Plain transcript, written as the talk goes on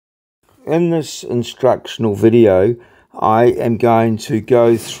in this instructional video, I am going to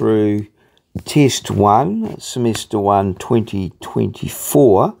go through Test 1, Semester 1,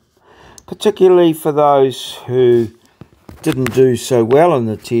 2024, particularly for those who didn't do so well in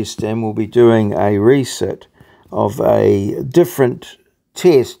the test and will be doing a resit of a different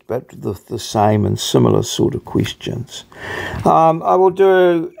test, but the same and similar sort of questions. I will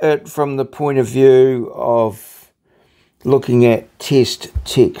do it from the point of view of looking at test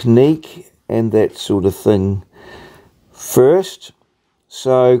technique and that sort of thing first.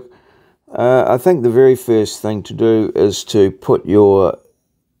 So I think the very first thing to do is to put your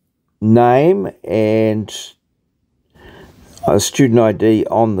name and a student ID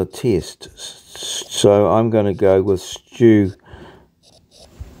on the test. So I'm going to go with Stu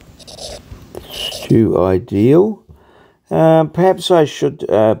Ideal. Perhaps I should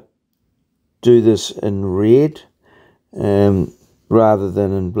do this in red rather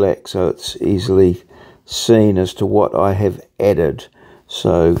than in black, so it's easily seen as to what I have added.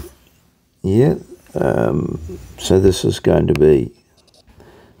 So yeah, so this is going to be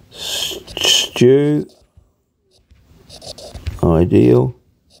Stu Ideal,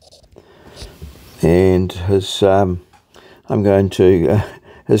 and his I'm going to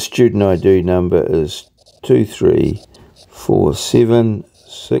his student ID number is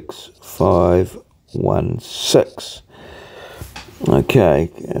 23476516.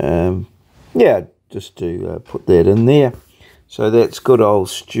 Okay, yeah, just to put that in there. So that's good old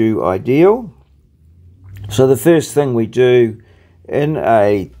Stu Ideal. So the first thing we do in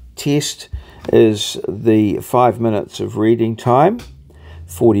a test is the 5 minutes of reading time,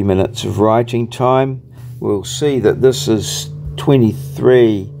 40 minutes of writing time. We'll see that this is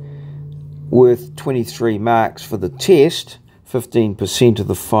 23, worth 23 marks for the test, 15% of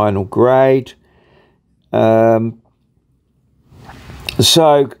the final grade.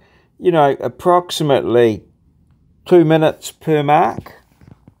 So, you know, approximately 2 minutes per mark,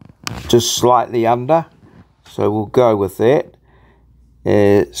 just slightly under. So we'll go with that.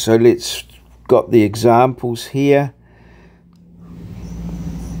 So let's got the examples here.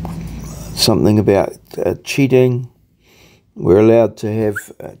 Something about cheating. We're allowed to have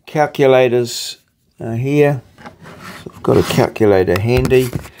calculators here. So I've got a calculator handy.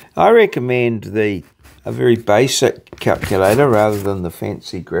 I recommend a very basic calculator rather than the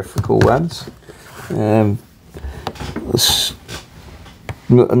fancy graphical ones. It's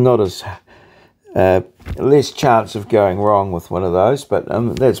not as less chance of going wrong with one of those, but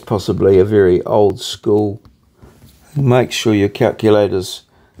that's possibly a very old school. Make sure your calculator's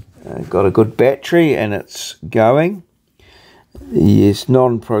got a good battery and it's going. Yes,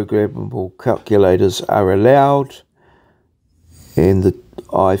 non-programmable calculators are allowed, and the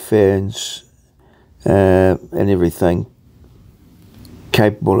iPhones and everything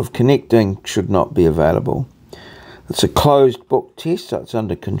capable of connecting should not be available. It's a closed book test, so it's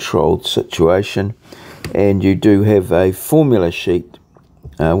under controlled situation, and you do have a formula sheet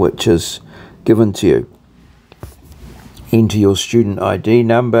which is given to you. Enter your student ID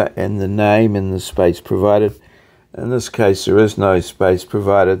number and the name in the space provided. In this case there is no space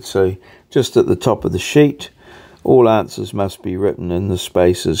provided, so just at the top of the sheet all answers must be written in the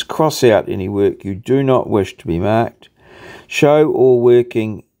spaces. Cross out any work you do not wish to be marked. Show all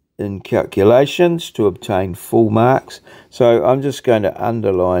working in calculations to obtain full marks. So I'm just going to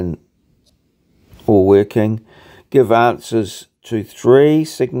underline all working. Give answers to 3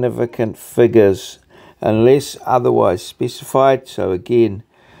 significant figures unless otherwise specified. So again,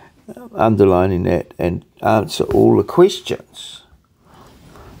 underlining that, and answer all the questions.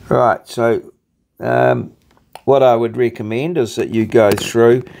 Right, so what I would recommend is that you go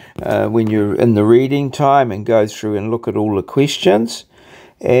through when you're in the reading time and go through and look at all the questions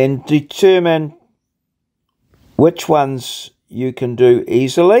and determine which ones you can do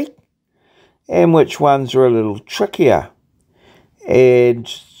easily and which ones are a little trickier, and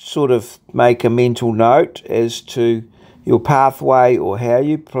sort of make a mental note as to your pathway or how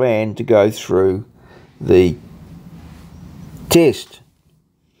you plan to go through the test.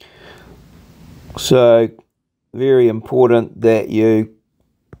 So very important that you've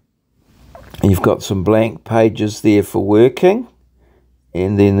got some blank pages there for working,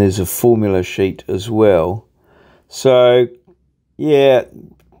 and then there's a formula sheet as well. So yeah,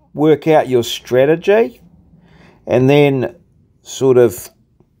 work out your strategy and then sort of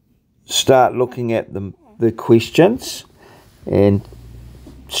start looking at the questions and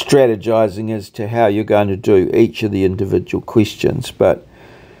strategizing as to how you're going to do each of the individual questions. But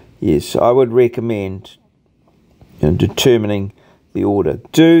yes, I would recommend determining the order.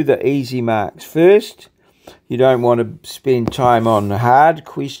 Do the easy marks first. you don't want to spend time on hard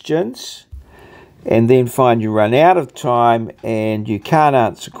questions and then find you run out of time and you can't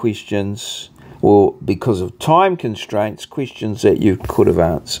answer questions, or because of time constraints, questions that you could have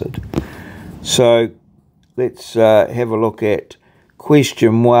answered. So let's have a look at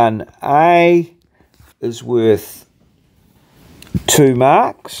question 1A is worth 2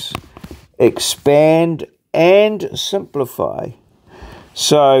 marks. Expand and simplify.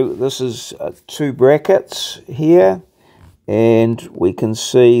 So this is 2 brackets here, and we can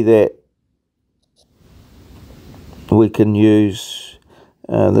see that we can use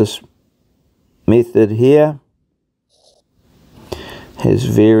this method here. Has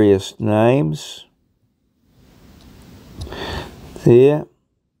various names there,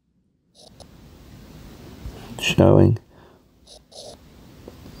 showing.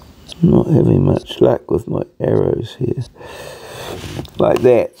 Not having much luck with my arrows here. Like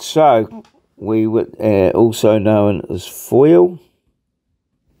that. So we would also known as FOIL.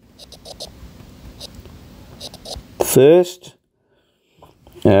 First,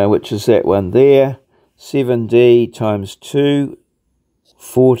 which is that one there. 7D times 2,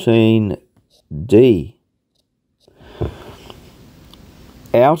 14D.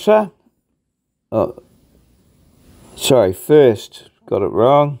 Outer. Oh, sorry, first. Got it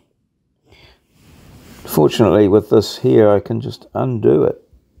wrong. Fortunately, with this here, I can just undo it.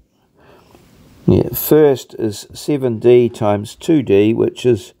 Yeah, first is 7D times 2D, which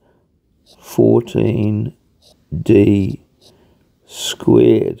is 14D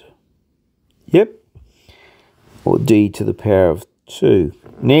squared. Yep. Or D to the power of 2.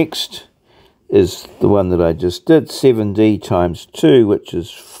 Next is the one that I just did, 7D times 2, which is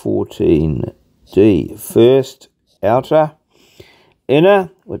 14D. First, outer. Inner,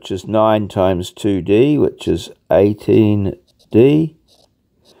 which is 9 times 2D, which is 18D.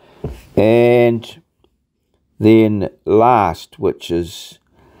 And then last, which is,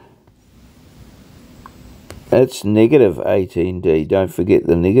 it's negative 18D. Don't forget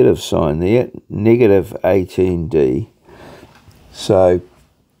the negative sign there, negative 18D. So,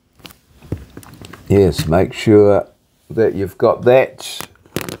 yes, make sure that you've got that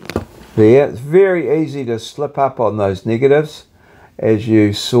there. It's very easy to slip up on those negatives, as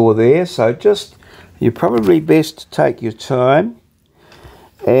you saw there, so just, you're probably best to take your time.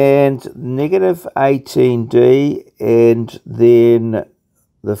 And negative 18D, and then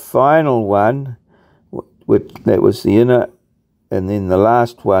the final one, which that was the inner, and then the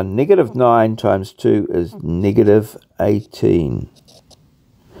last one, negative 9 times 2 is negative 18.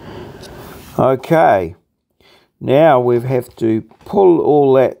 Okay, now we have to pull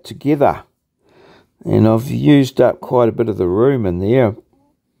all that together. And I've used up quite a bit of the room in there.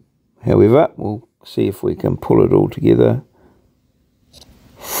 However, we'll see if we can pull it all together.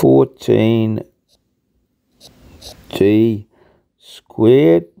 14D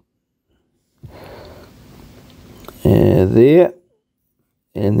squared. There.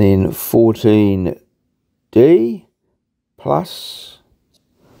 And then 14D plus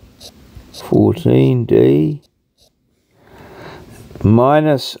 14D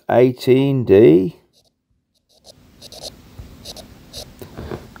minus 18D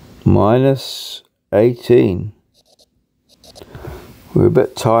minus 18. We're a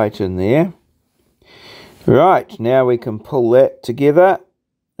bit tight in there. Right, now we can pull that together.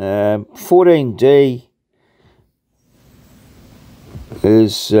 14D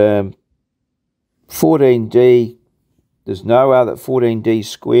is 14D. There's no other 14D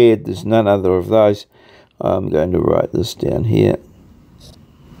squared. There's none other of those. I'm going to write this down here.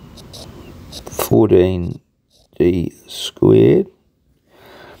 14D squared.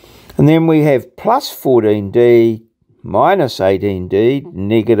 And then we have plus 14D minus 18D,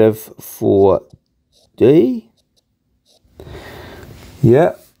 negative 4D.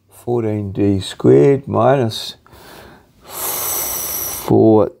 Yeah, 14D squared minus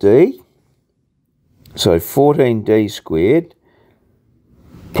 4D. So 14D squared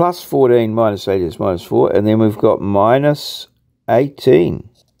plus 14 minus 8 is minus 4. And then we've got minus 18.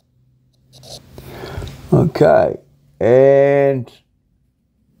 Okay, and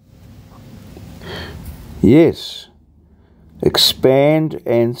yes, expand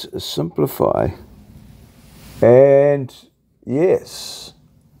and simplify. And yes,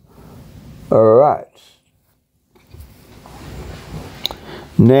 all right.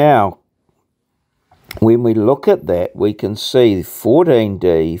 Now, when we look at that, we can see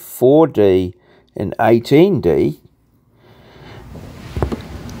 14D, 4D, and 18D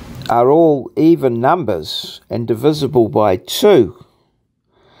are all even numbers and divisible by 2.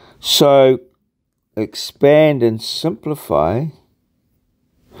 So, expand and simplify.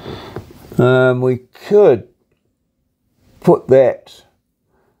 We could put that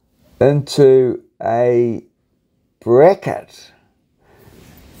into a bracket,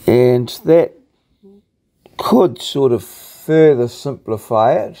 and that could sort of further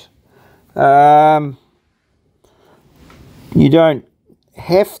simplify it. You don't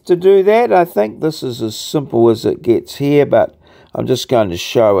have to do that. I think this is as simple as it gets here, but I'm just going to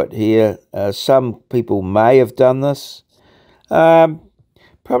show it here. Some people may have done this.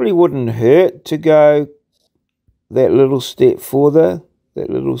 Probably wouldn't hurt to go that little step further,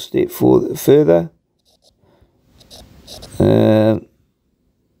 further.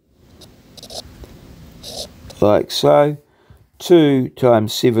 Like so. 2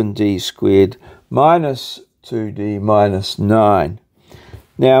 times 7d squared minus 2d minus 9.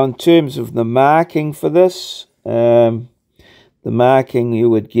 Now, in terms of the marking for this, the marking you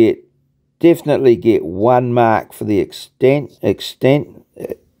would definitely get 1 mark for the extent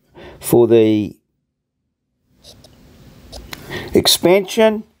for the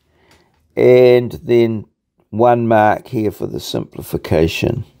expansion, and then 1 mark here for the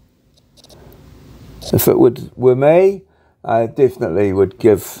simplification. If it were me, I definitely would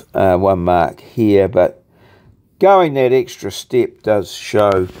give 1 mark here, but going that extra step does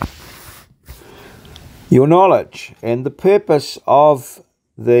show your knowledge. And the purpose of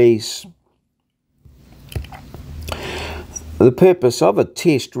these, the purpose of a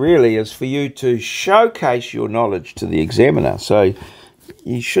test really is for you to showcase your knowledge to the examiner. So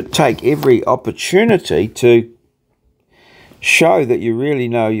you should take every opportunity to show that you really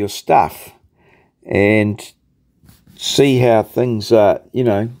know your stuff and see how things are, you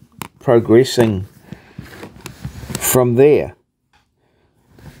know, progressing from there.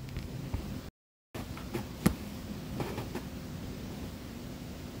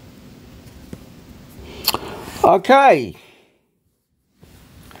 Okay,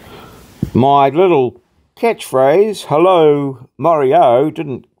 my little catchphrase, hello maurieo,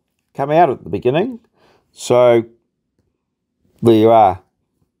 didn't come out at the beginning, so there you are.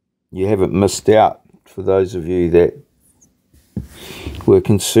 You haven't missed out, for those of you that were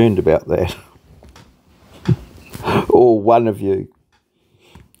concerned about that. Or one of you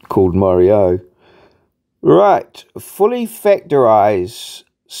called maurieo. Right, fully factorise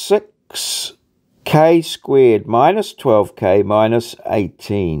 6k squared minus 12k minus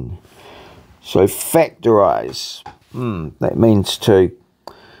 18. So factorise, that means to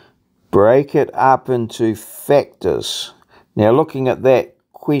break it up into factors. Now looking at that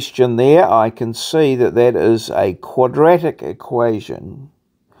question there, I can see that that is a quadratic equation,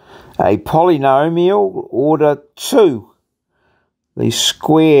 a polynomial order 2. The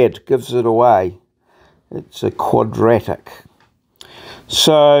squared gives it away. It's a quadratic.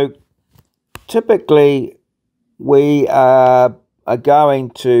 So typically we are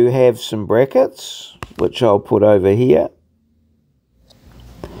going to have some brackets, which I'll put over here.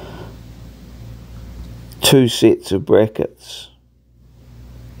 2 sets of brackets.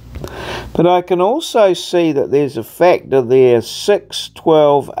 But I can also see that there's a factor there, 6,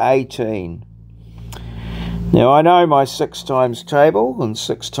 12, 18. Now I know my 6 times table, and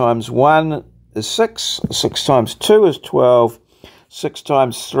 6 times 1 is 6, 6 times 2 is 12, 6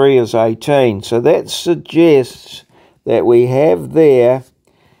 times 3 is 18. So that suggests that we have there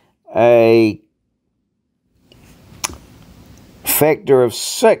a factor of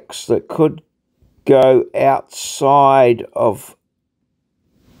 6 that could go outside of,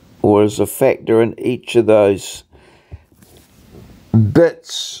 or as a factor in each of those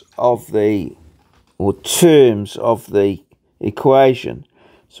bits of the, or terms of the equation.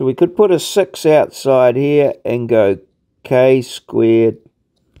 So we could put a 6 outside here and go k squared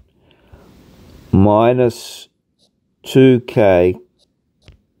minus 2k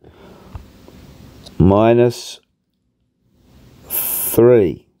minus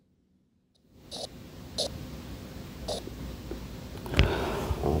 3.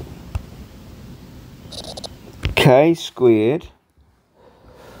 K squared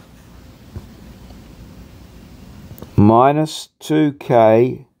minus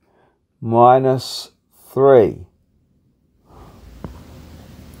 2k minus 3.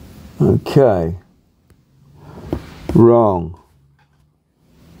 Okay. Wrong.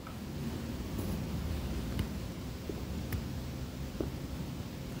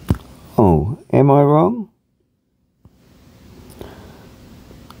 Oh, am I wrong?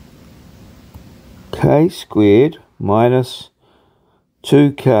 K squared minus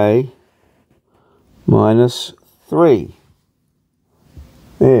 2k minus 3.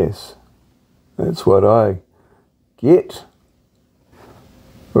 Yes, that's what I get.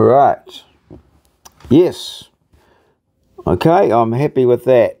 Right. Yes. Okay, I'm happy with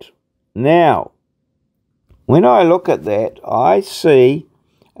that. Now, when I look at that, I see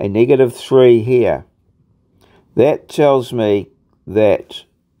a -3 here. That tells me that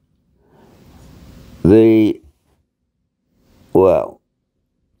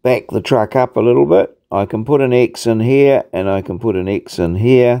back the truck up a little bit. I can put an X in here, and I can put an X in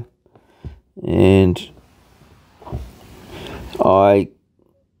here, and I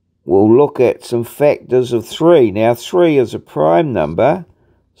will look at some factors of 3. Now 3 is a prime number,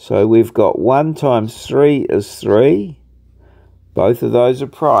 so we've got 1 times 3 is 3. Both of those are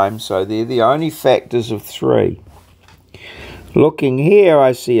prime, so they're the only factors of 3. Looking here,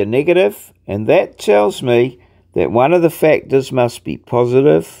 I see a negative, and that tells me that one of the factors must be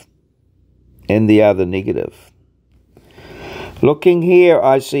positive and the other negative. Looking here,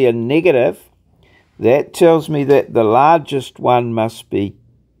 I see a negative. That tells me that the largest one must be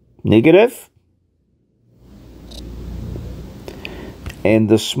negative and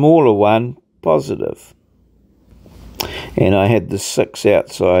the smaller one positive. And I had the 6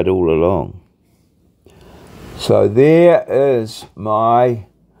 outside all along. So there is my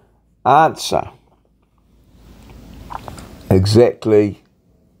answer. Exactly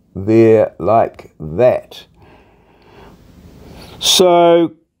there, like that.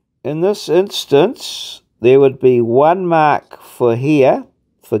 So in this instance, there would be 1 mark for here,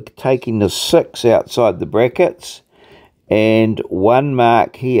 for taking the 6 outside the brackets, and 1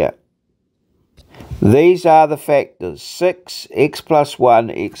 mark here. These are the factors: 6, x plus 1,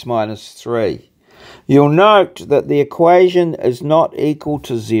 x minus 3. You'll note that the equation is not equal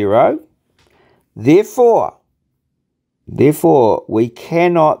to 0. Therefore, we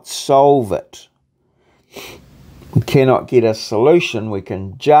cannot solve it. We cannot get a solution. We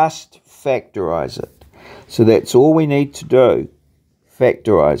can just factorize it. So that's all we need to do.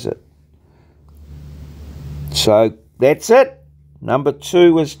 Factorize it. So that's it. Number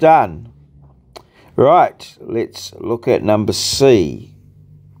 2 is done. Right, let's look at number C.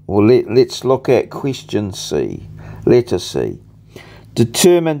 Or let's look at question C, letter C.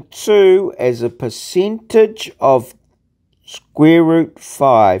 Determine 2 as a percentage of square root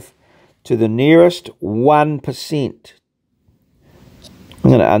 5 to the nearest 1%. I'm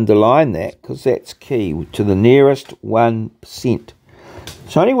going to underline that because that's key, to the nearest 1%.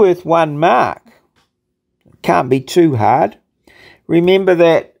 It's only worth 1 mark. It can't be too hard. Remember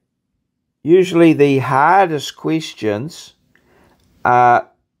that usually the hardest questions are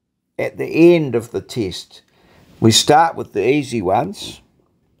at the end of the test. We start with the easy ones.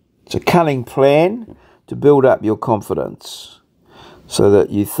 It's a cunning plan to build up your confidence so that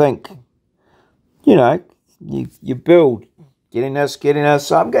you think, you build, getting this,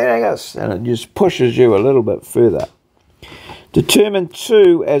 I'm getting this, and it just pushes you a little bit further. Determine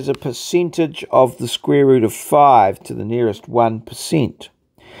 2 as a percentage of the square root of 5 to the nearest 1%.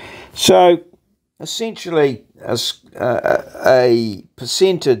 So essentially, a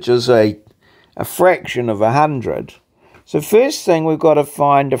percentage is a fraction of 100. So first thing, we've got to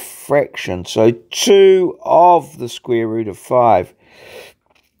find a fraction. So 2 of the square root of 5.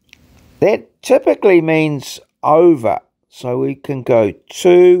 That typically means over. So we can go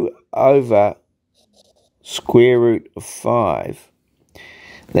 2 over square root of 5.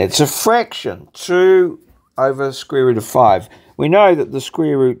 That's a fraction. 2 over square root of 5. We know that the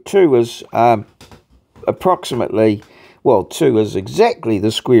square root 2 is approximately, 2 is exactly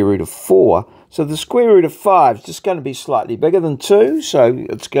the square root of 4. So the square root of 5 is just going to be slightly bigger than 2. So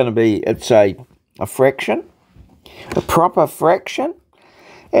it's a fraction, a proper fraction.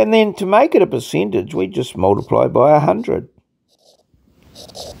 And then to make it a percentage, we just multiply by 100.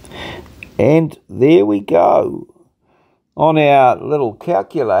 And there we go. On our little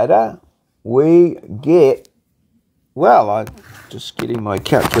calculator, we get, I'm just getting my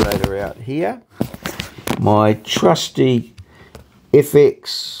calculator out here. My trusty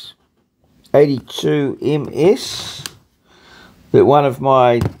FX 82MS that one of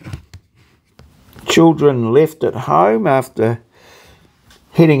my children left at home after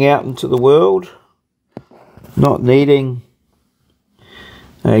heading out into the world, not needing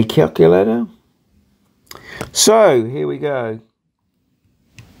a calculator. So here we go.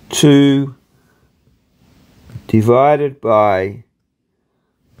 2 divided by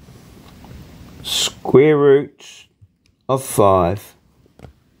square root of 5.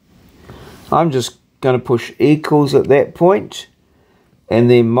 I'm just going to push equals at that point and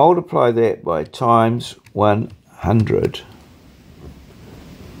then multiply that by times 100.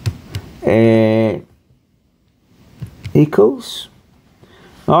 And equals,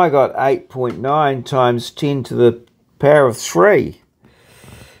 I got 8.9 times 10 to the power of 3,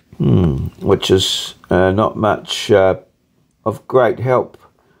 which is not much of great help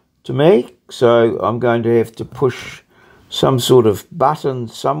to me, so I'm going to have to push some sort of button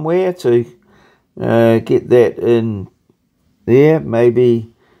somewhere to get that in there.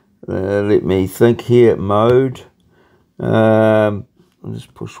 Maybe, let me think here, mode. I'll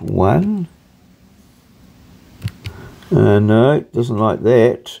just push 1. No, it doesn't like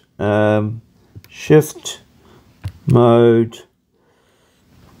that. Shift, mode.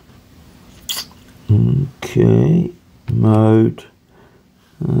 Okay, mode.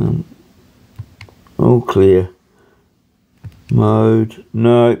 All clear. Mode,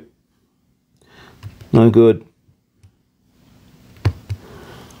 no. No good.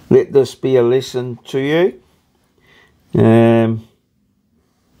 Let this be a lesson to you.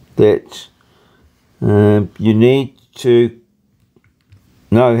 That you need to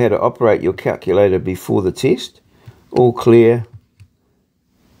know how to operate your calculator before the test. All clear.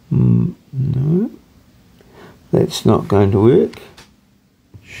 No, that's not going to work.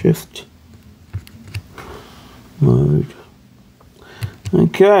 Shift, mode.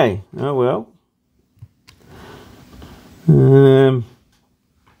 Okay, oh well.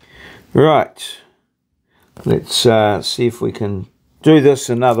 Right, let's see if we can do this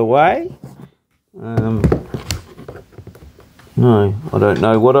another way. No, I don't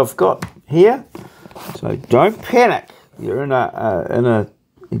know what I've got here, so don't panic. You're in a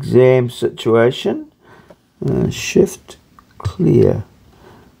exam situation. Shift, clear.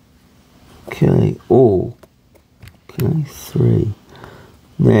 Okay, all. Okay, 3.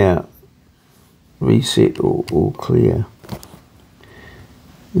 Now reset, all clear.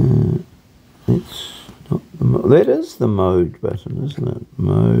 It's not that is the mode button, isn't it?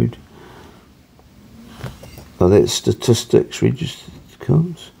 Mode. Oh, that's statistics, registered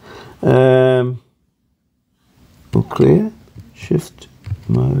comms. All clear. Shift,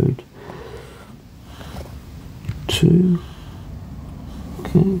 mode. 2.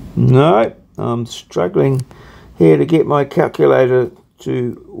 Okay. No, I'm struggling here to get my calculator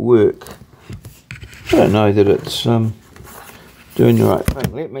to work. I don't know that it's doing the right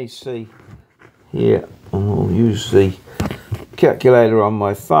thing. Let me see here. I'll use the calculator on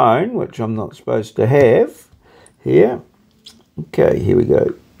my phone, which I'm not supposed to have here. Okay, here we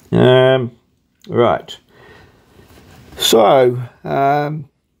go. Right. So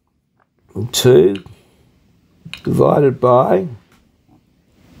 2 divided by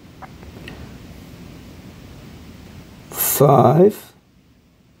 5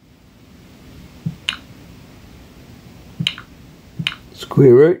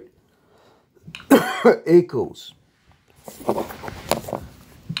 square root equals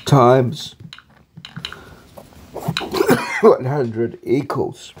times 100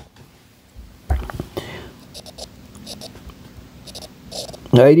 equals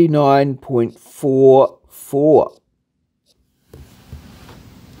 89.44.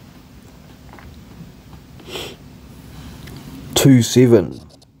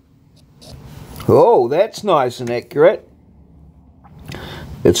 Oh, that's nice and accurate.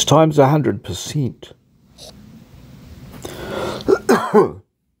 It's times 100%. So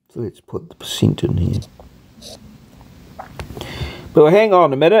let's put the percent in here. But hang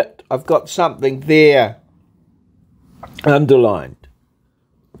on a minute, I've got something there underlined.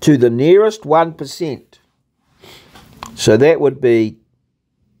 To the nearest 1%. So that would be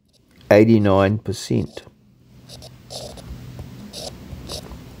 89%.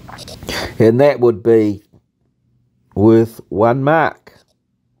 And that would be worth 1 mark.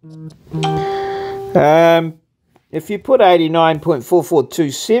 If you put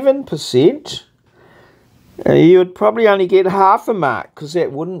 89.4427%, you would probably only get half a mark, because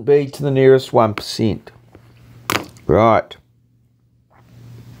that wouldn't be to the nearest 1%. Right.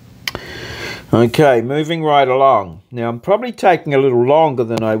 Okay, moving right along. Now, I'm probably taking a little longer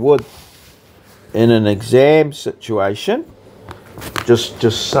than I would in an exam situation.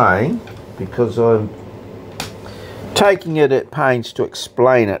 Just saying, because I'm taking it at pains to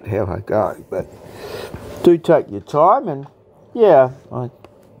explain it how I go. But do take your time, and yeah,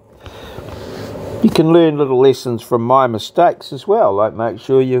 you can learn little lessons from my mistakes as well. Like, make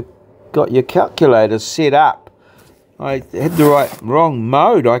sure you've got your calculator set up. I had the wrong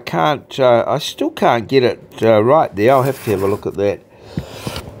mode. I still can't get it right there. I'll have to have a look at that.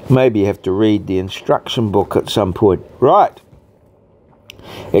 Maybe you have to read the instruction book at some point. Right.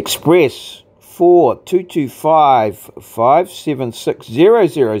 Express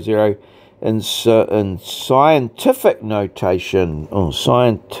 422557600 in scientific notation. Oh,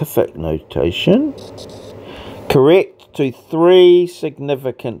 scientific notation. Correct to 3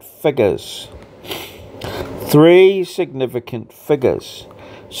 significant figures. 3 significant figures.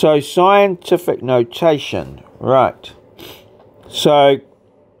 So scientific notation, right. So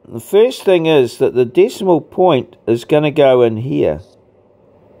the first thing is that the decimal point is going to go in here,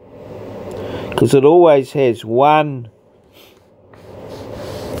 because it always has one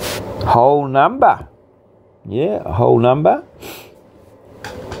whole number. Yeah, a whole number.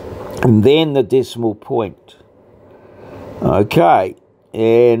 And then the decimal point. Okay,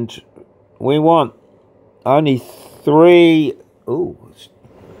 and we want only three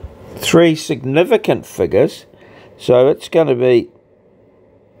significant figures. So it's going to be,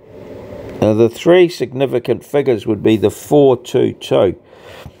 the three significant figures would be the 422.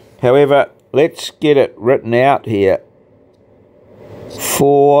 However, let's get it written out here.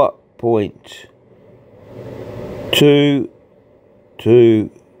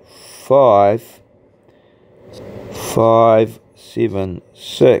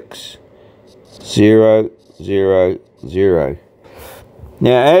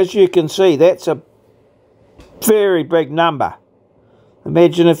 Now, as you can see, that's a very big number.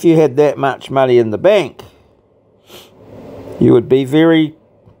 Imagine if you had that much money in the bank. You would be very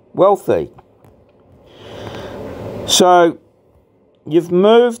wealthy. So you've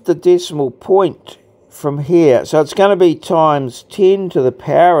moved the decimal point from here. So it's going to be times 10 to the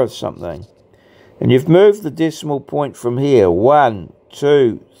power of something. And you've moved the decimal point from here. 1,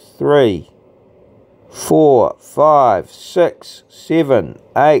 2, 3, 4, 5, 6, 7,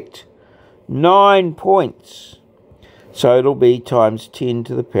 8, 9 points. So it'll be times 10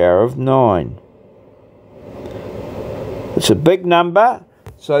 to the power of 9. It's a big number,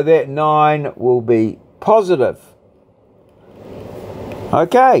 so that 9 will be positive.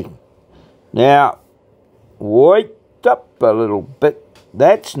 Okay, now wait up a little bit.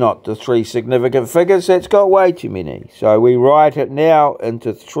 That's not the three significant figures. That's got way too many. So we write it now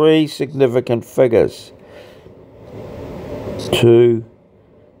into three significant figures. 2,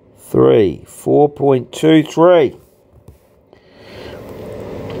 3, 4.23.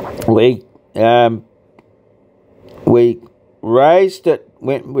 We raised it,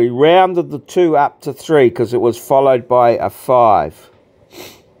 we rounded the 2 up to 3 because it was followed by a 5.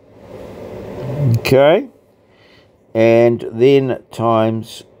 Okay, and then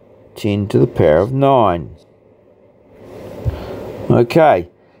times 10 to the power of 9. Okay,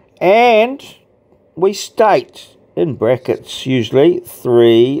 and we state in brackets usually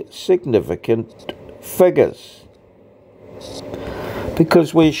 3 significant figures,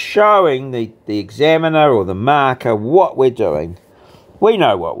 because we're showing the examiner or the marker what we're doing. We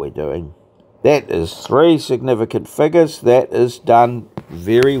know what we're doing. That is 3 significant figures. That is done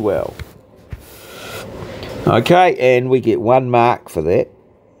very well. Okay, and we get 1 mark for that.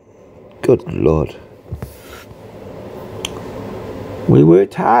 Good Lord. We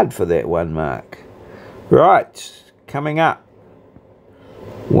worked hard for that 1 mark. Right, coming up.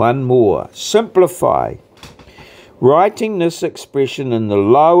 One more. Simplify. Writing this expression in the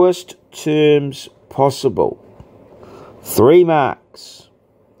lowest terms possible. 3 marks.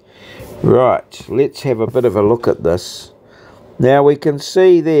 Right, let's have a bit of a look at this. Now we can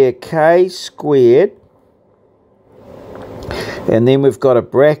see there k squared, and then we've got a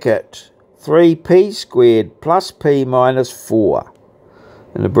bracket 3p squared plus p minus 4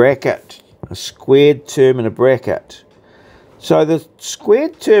 in a bracket, a squared term in a bracket. So the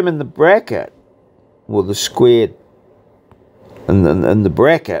squared term in the bracket, or the squared in the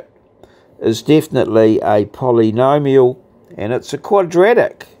bracket, is definitely a polynomial, and it's a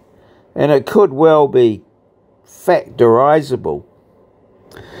quadratic, and it could well be factorizable.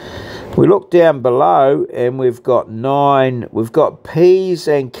 We look down below and we've got 9, we've got p's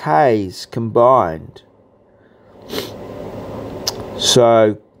and k's combined.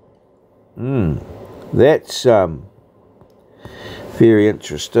 So that's very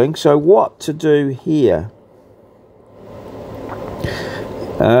interesting. So what to do here?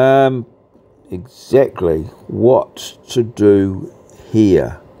 Exactly what to do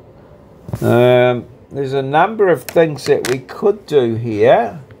here. There's a number of things that we could do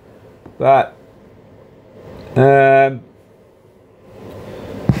here, but that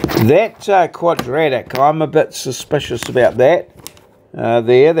quadratic, I'm a bit suspicious about that.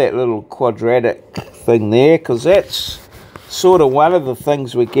 That little quadratic thing there, because that's sort of one of the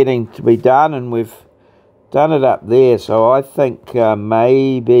things we're getting to be done, and we've done it up there. So I think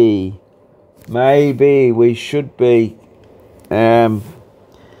maybe we should be factorizing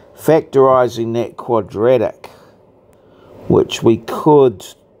that quadratic, which we could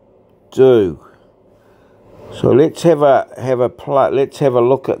do. So let's have a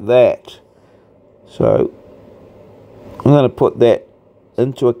look at that. So I'm going to put that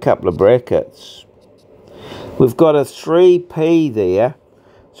into a couple of brackets. We've got a 3p there,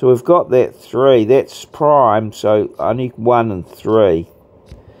 so we've got that 3, that's prime, so only 1 and 3.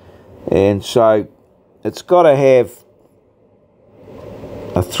 And so it's got to have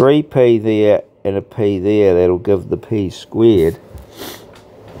a 3p there and a p there. That'll give the p squared.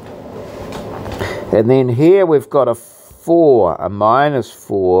 And then here we've got a 4, a minus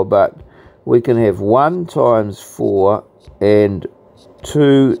 4, but we can have 1 times 4 and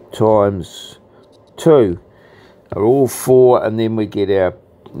 2 times 2 are all 4, and then we get our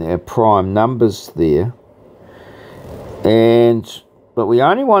prime numbers there. But we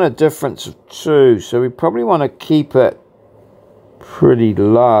only want a difference of 2, so we probably want to keep it pretty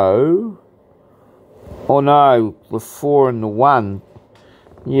low. Oh no, the 4 and the 1.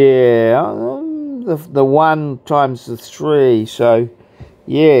 Yeah, the 1 times the 3, so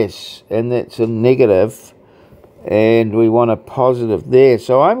yes, and that's a negative, and we want a positive there.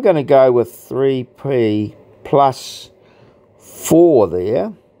 So I'm going to go with 3p plus 4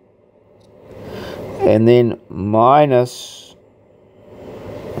 there, and then minus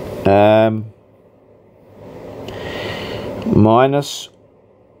minus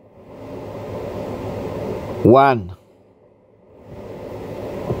 1.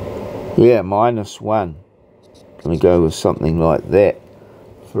 Yeah, minus 1. Going to go with something like that.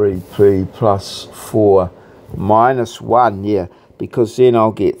 3p plus 4 minus 1, yeah, because then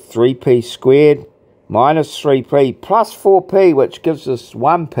I'll get 3p squared minus 3p plus 4p, which gives us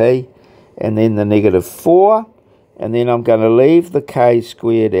 1p, and then the negative 4, and then I'm going to leave the k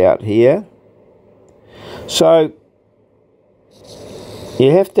squared out here. So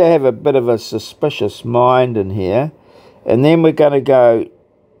you have to have a bit of a suspicious mind in here, and then we're going to go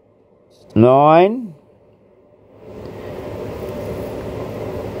 9,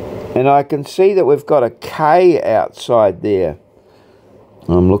 and I can see that we've got a k outside there.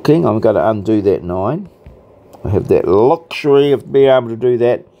 I'm going to undo that 9. I have that luxury of being able to do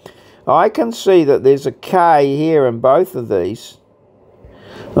that. I can see that there's a k here in both of these,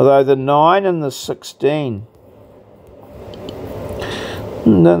 although the 9 and the 16,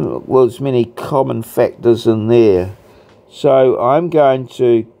 well, there's many common factors in there. So I'm going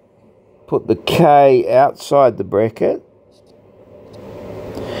to put the k outside the bracket,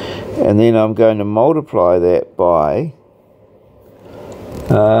 and then I'm going to multiply that by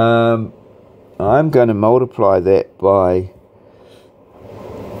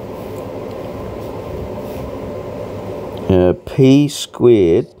p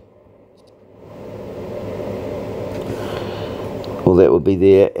squared. Well, that would be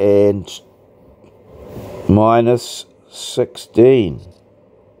there, and minus 16.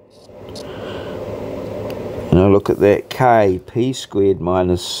 Now look at that k, p squared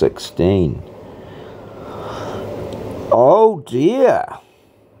minus 16. Oh dear.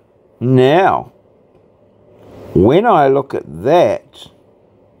 Now, when I look at that,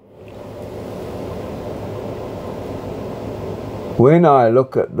 when I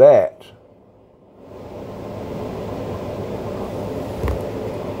look at that,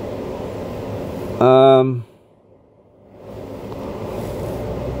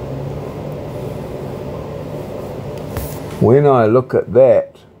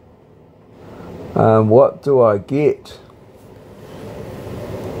 what do I get?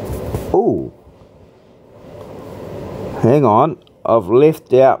 Oh, hang on, I've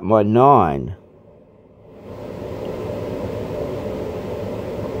left out my 9.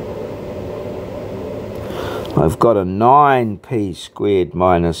 I've got a 9p squared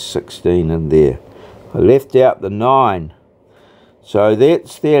minus 16 in there. I left out the 9. So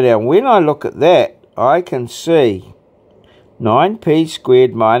that's there. Now, when I look at that, I can see 9p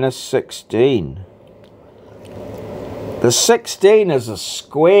squared minus 16. The 16 is a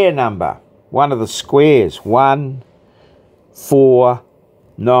square number. One of the squares. 1, 4,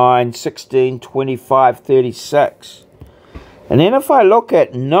 9, 16, 25, 36. And then if I look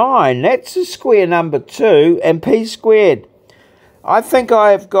at 9, that's a square number too, and p squared. I think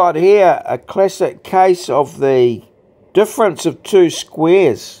I have got here a classic case of the difference of two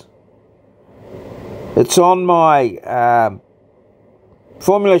squares. It's on my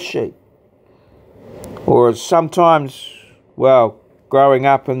formula sheet. Or sometimes, well, growing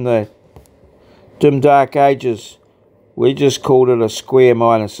up in the dim dark ages, we just called it a square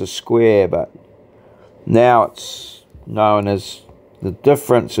minus a square, but now it's known as the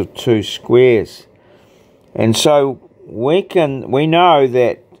difference of two squares. And so we know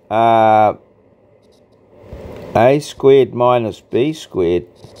that a squared minus b squared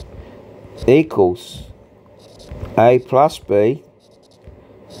equals a plus b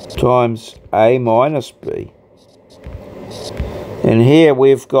times a minus b. And here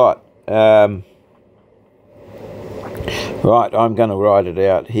we've got right, I'm going to write it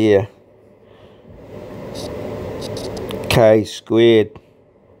out here. K squared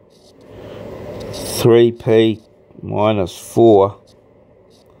 3p minus 4,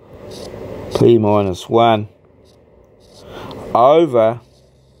 p minus 1, over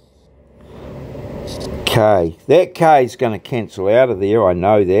k. That k is going to cancel out of there, I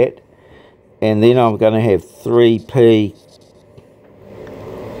know that. And then I'm going to have 3p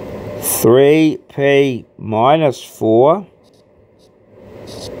minus 4,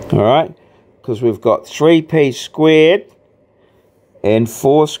 alright, because we've got 3p squared and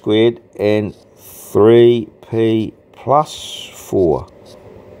 4 squared and 3p plus 4.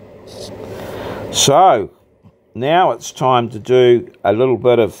 So now it's time to do a little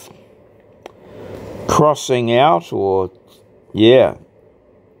bit of crossing out, or yeah,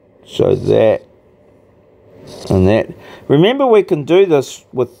 so that and that. Remember, we can do this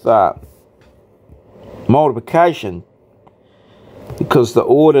with multiplication because the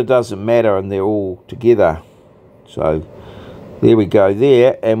order doesn't matter and they're all together. So there we go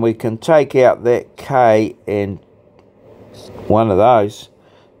there, and we can take out that k and one of those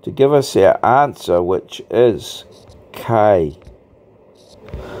to give us our answer, which is k,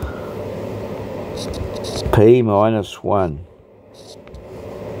 p minus 1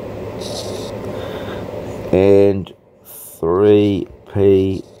 and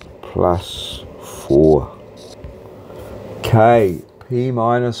 3p plus 4. K, p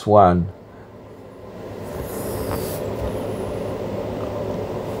minus 1.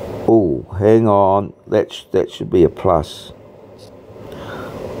 Oh, hang on, that should be a plus.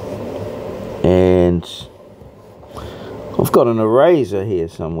 And I've got an eraser here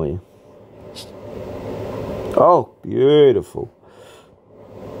somewhere. Oh, beautiful.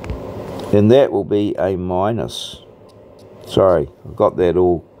 And that will be a minus. Sorry, I got that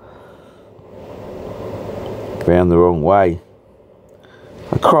all round the wrong way.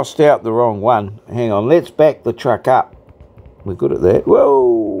 I crossed out the wrong one. Hang on, let's back the truck up. We're good at that.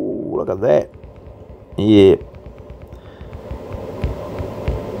 Whoa, look at that. Yeah.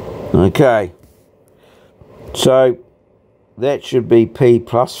 Okay. So that should be p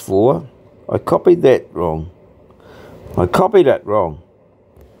plus 4. I copied that wrong. I copied it wrong.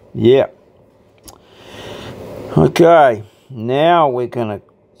 Yeah. Okay. Now we're going to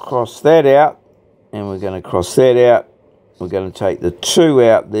cross that out. And we're going to cross that out. We're going to take the 2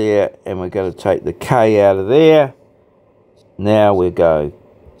 out there. And we're going to take the k out of there. Now we go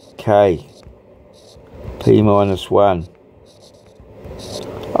k, p minus 1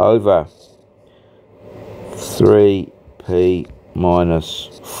 over 3p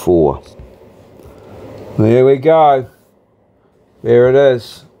minus 4. There we go. There it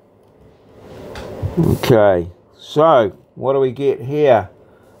is. Okay, so what do we get here?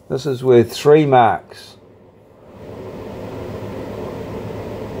 This is worth 3 marks.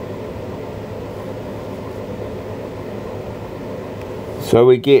 So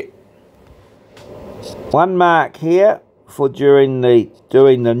we get 1 mark here for doing the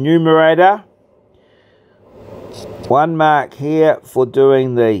numerator, 1 mark here for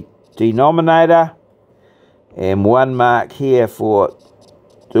doing the denominator, and 1 mark here for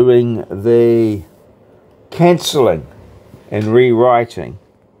doing the cancelling and rewriting.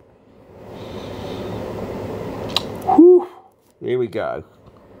 Whew, there we go.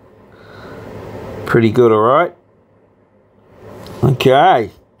 Pretty good, all right?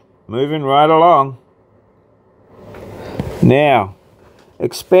 Okay, moving right along. Now,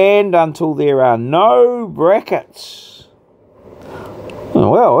 expand until there are no brackets.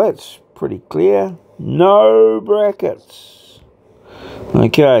 Oh, well, that's pretty clear. No brackets.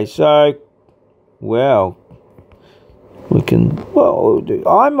 Okay, so, well, we can, well,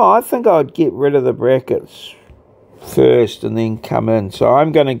 I think I'd get rid of the brackets first and then come in. So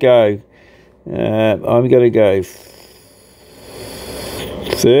I'm going to go,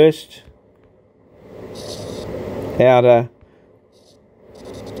 first, outer,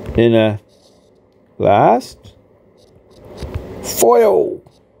 inner, last, FOIL.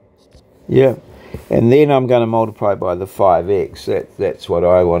 Yeah, and then I'm going to multiply by the 5x. That's what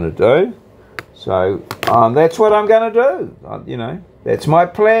I want to do. So that's what I'm going to do. You know, that's my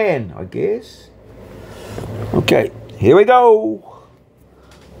plan, I guess. Okay, here we go.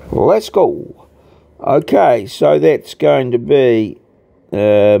 Let's go. Okay, so that's going to be,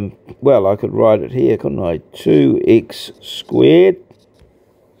 well, I could write it here, couldn't I? 2x squared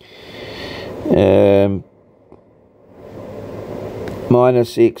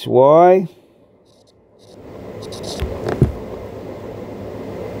minus xy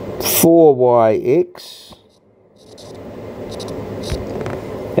 4yx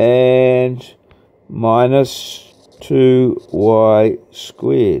and minus 2y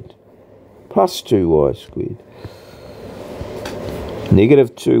squared plus 2y squared.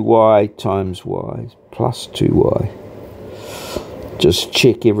 Negative 2y times y plus 2y. Just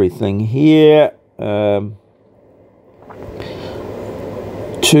check everything here.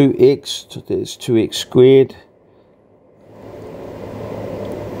 2x, there's 2x squared,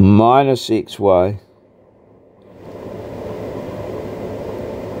 minus xy,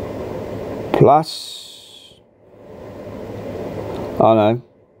 plus, oh no,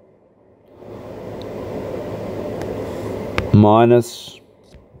 minus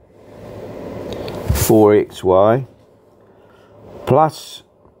 4xy, plus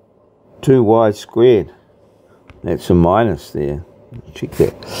 2y squared. That's a minus there. Check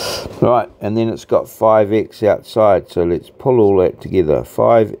that. Right, and then it's got 5x outside, so let's pull all that together.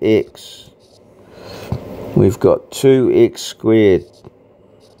 5x. We've got 2x squared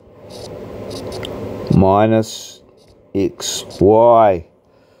minus xy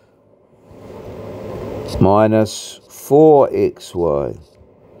minus 4xy.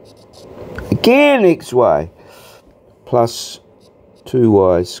 Again xy plus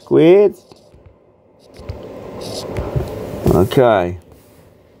 2y squared. Okay,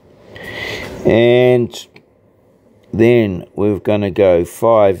 and then we're going to go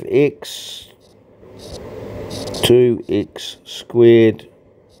 5x, 2x squared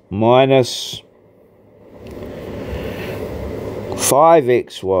minus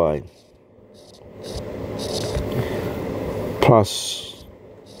 5xy plus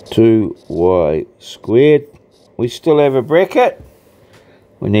 2y squared. We still have a bracket.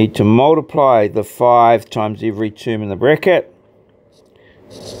 We need to multiply the 5 times every term in the bracket.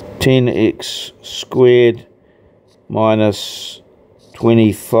 10x squared minus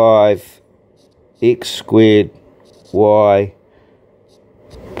 25x squared y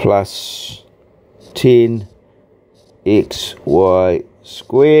plus 10xy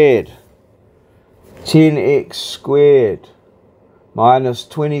squared. 10x squared minus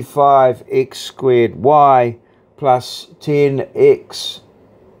 25x squared y plus 10x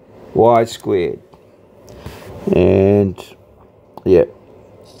y squared. And yeah,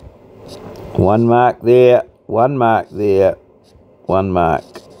 1 mark there, 1 mark there, 1 mark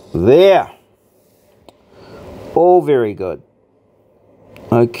there. All very good.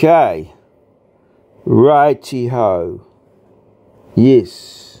 Okay, righty-ho.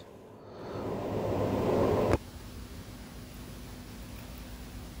 Yes.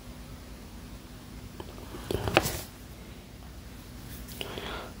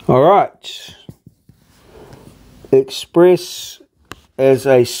 All right. Express as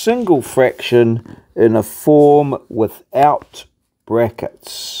a single fraction in a form without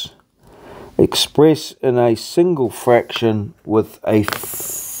brackets. Express in a single fraction with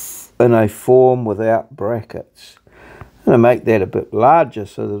in a form without brackets. I'm going to make that a bit larger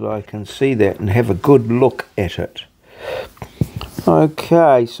so that I can see that and have a good look at it.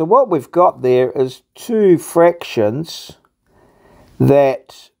 Okay, so what we've got there is two fractions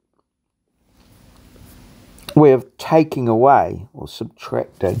that we're taking away or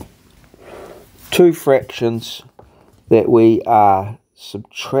subtracting. Two fractions that we are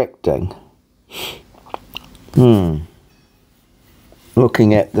subtracting.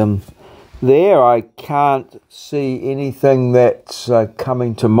 Looking at them there, I can't see anything that's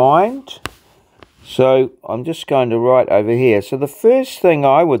coming to mind. So I'm just going to write over here. So the first thing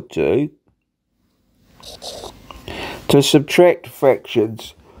I would do to subtract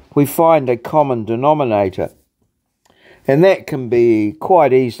fractions, we find a common denominator. And that can be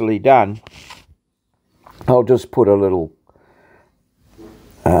quite easily done. I'll just put a little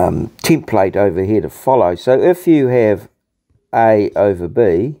template over here to follow. So if you have A over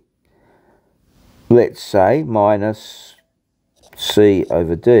B, let's say minus C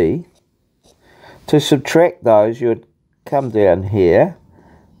over D, to subtract those you would come down here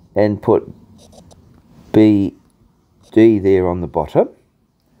and put BD there on the bottom,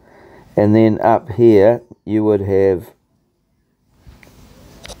 and then up here you would have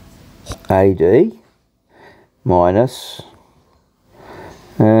AD minus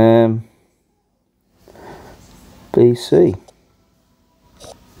BC,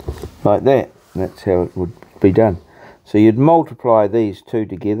 like that. That's how it would be done. So you'd multiply these two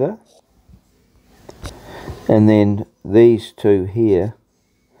together, and then these two here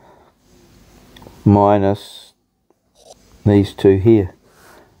minus these two here,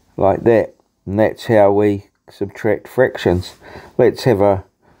 like that. And that's how we subtract fractions. Let's have a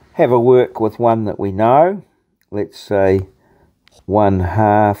work with one that we know. Let's say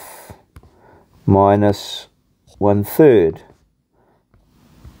 1/2 minus 1/3.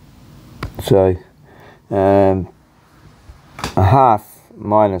 So 1/2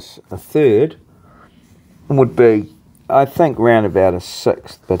 minus 1/3 would be I think round about a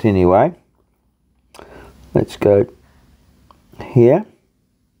sixth, but anyway, let's go here.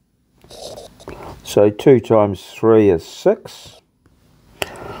 So 2 times 3 is 6.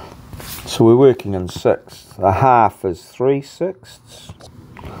 So we're working in sixths. A half is 3/6.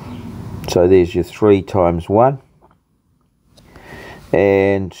 So there's your 3 times 1.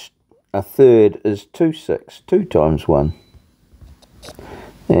 And a third is 2/6. 2 times 1.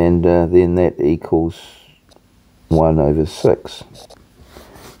 And then that equals 1/6.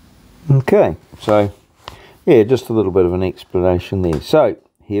 Okay, so yeah, just a little bit of an explanation there. So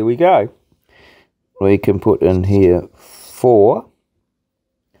here we go. We can put in here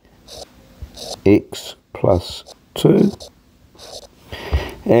 4x plus 2.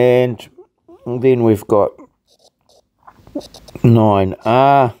 And then we've got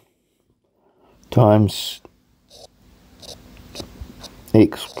 9r times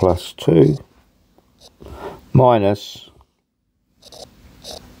x plus 2 minus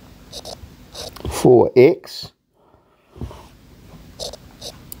 4x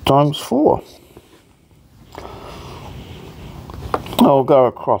times 4. I'll go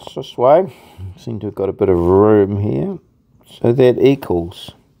across this way. Seem to have got a bit of room here. So that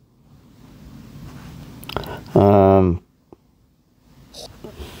equals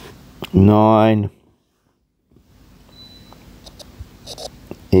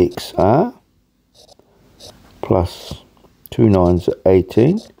 9xr plus 2 9s are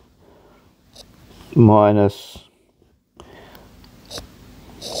 18 minus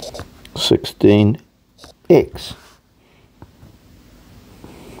 16x.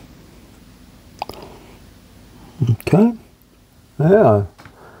 Okay, yeah,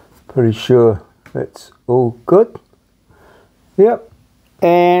 pretty sure that's all good. Yep,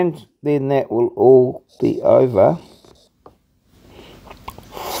 and then that will all be over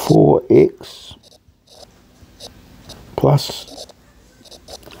 4x plus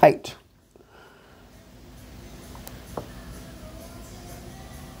 8.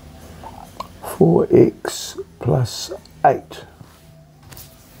 Four x plus 8.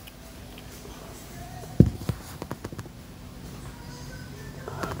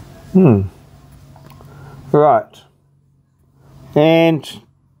 Right. And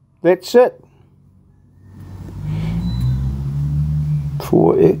that's it.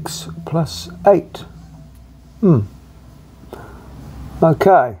 4x plus 8.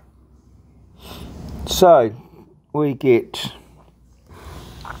 Okay. So we get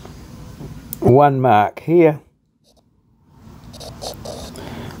 1 mark here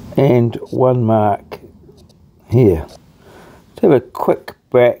and 1 mark here. Let's have a quick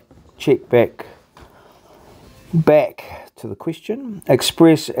check back to the question.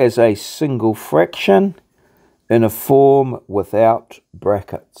 Express as a single fraction in a form without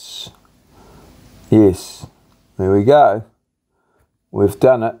brackets. Yes, there we go. We've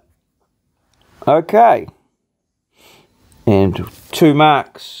done it. Okay. And 2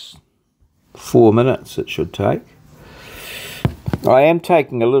 marks. 4 minutes it should take. I am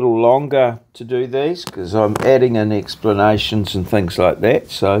taking a little longer to do these because I'm adding in explanations and things like that.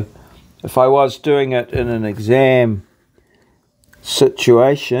 So if I was doing it in an exam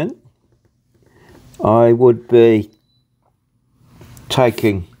situation, I would be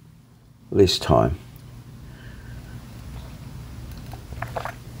taking less time.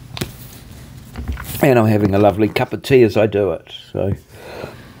 And I'm having a lovely cup of tea as I do it. So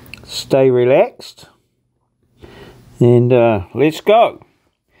stay relaxed and let's go.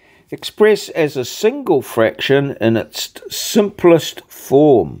 Express as a single fraction in its simplest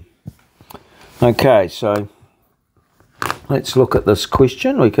form. Okay, so let's look at this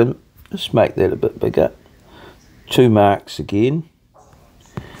question. We can just make that a bit bigger. 2 marks again.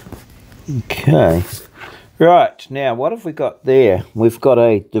 Okay. Right, now what have we got there? We've got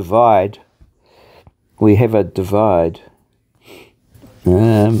a divide. We have a divide.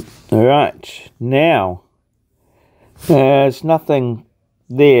 Alright, now there's nothing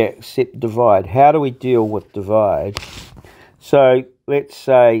there except divide. How do we deal with divide? So let's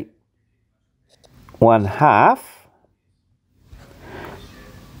say 1/2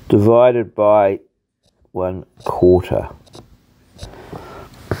 divided by 1/4.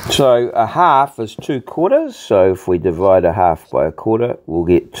 So a half is 2/4, so if we divide a half by a quarter, we'll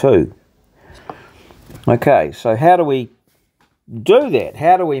get 2. Okay, so how do we do that?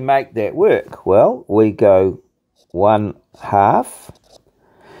 How do we make that work? Well, we go 1/2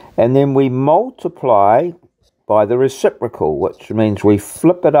 and then we multiply by the reciprocal, which means we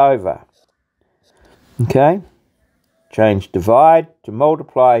flip it over. Okay, change divide to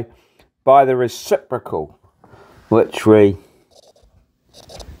multiply by the reciprocal, which we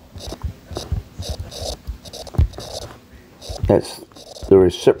That's the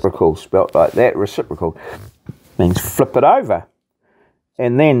reciprocal, spelt like that. Reciprocal means flip it over.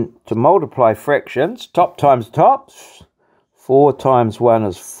 And then to multiply fractions, top times tops. 4 times 1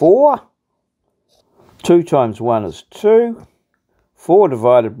 is 4. 2 times 1 is 2. 4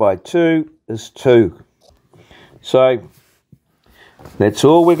 divided by 2 is 2. So that's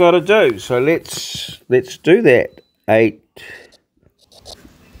all we got to do. So let's do that.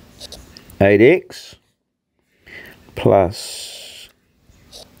 8x plus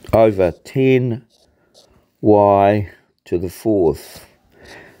over 10y to the 4th.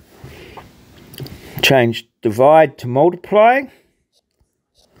 Change divide to multiply.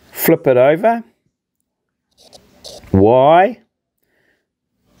 Flip it over. Y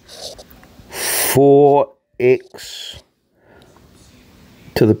 4x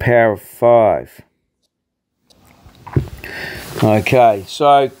to the power of 5. Okay,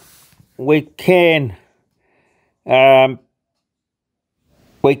 so we can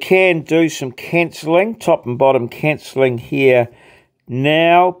do some cancelling, top and bottom cancelling here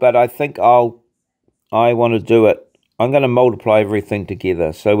now, but I think I want to do it. I'm going to multiply everything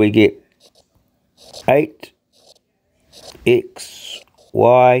together. So we get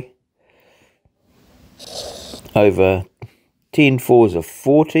 8xy over 10 fours are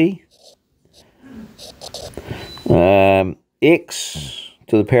 40. X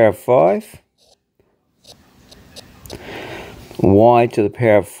to the power of 5. Y to the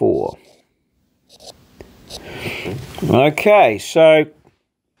power of 4. Okay, so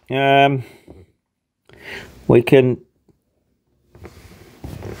we can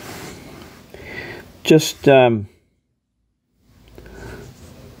just I'm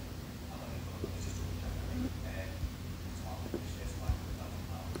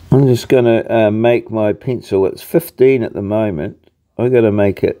just going to make my pencil. It's 15 at the moment. I've got to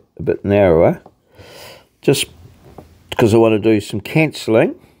make it a bit narrower, just because I want to do some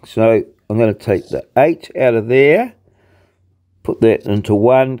cancelling. So I'm going to take the 8 out of there, put that into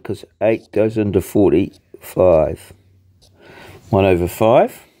 1, because 8 goes into 45. 1 over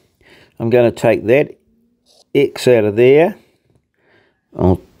 5. I'm going to take that x out of there.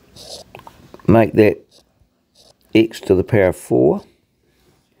 I'll make that x to the power of 4.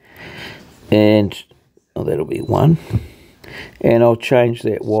 And that'll be 1. And I'll change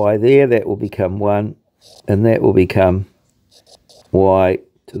that y there. That will become 1. And that will become y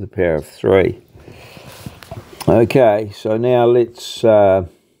to the power of 3. Okay, so now let's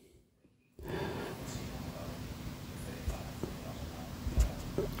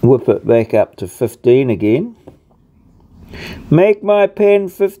whip it back up to 15 again. Make my pen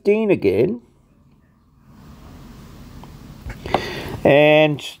 15 again.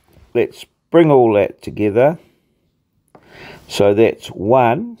 And let's bring all that together. So that's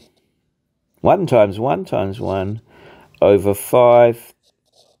 1 times 1 times 1 over 5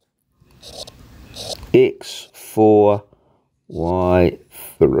 x 4 y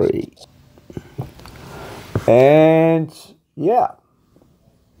 3. And yeah,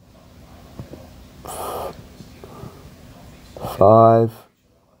 5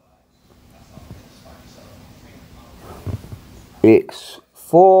 x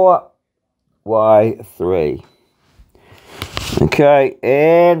 4 y 3. Okay,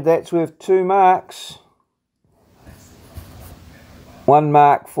 and that's worth 2 marks. 1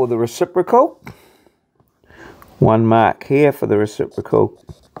 mark for the reciprocal, 1 mark here for the reciprocal,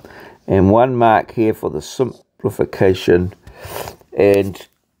 and 1 mark here for the simplification, and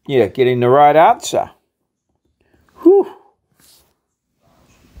yeah, getting the right answer. Whew.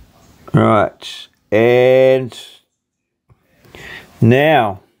 Right, and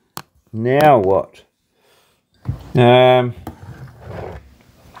now what?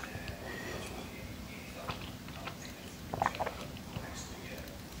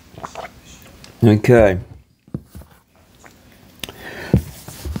 Okay,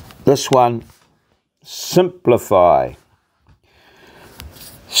 this one, simplify.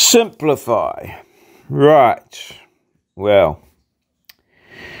 Right, well,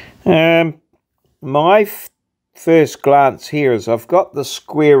 my first glance here is I've got the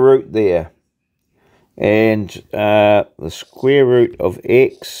square root there, and the square root of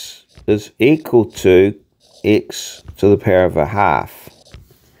x is equal to x to the power of a half.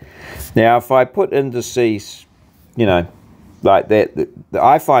 Now, if I put indices, you know, like that,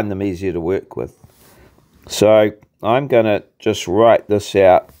 I find them easier to work with. So I'm going to just write this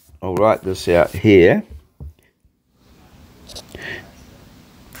out. I'll write this out here.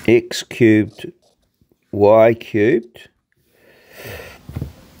 X cubed, y cubed,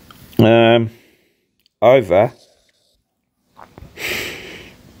 over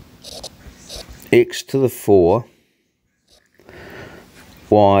x to the 4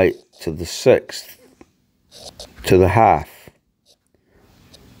 y to the 6th to the half.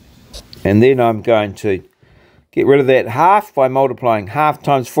 And then I'm going to get rid of that half by multiplying. Half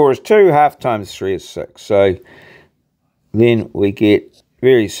times 4 is 2, half times 3 is 6. So then we get,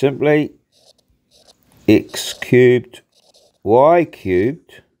 very simply, x cubed y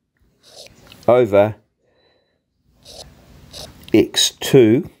cubed over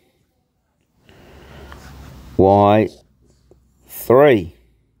x2 y3.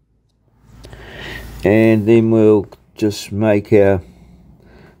 And then we'll just make our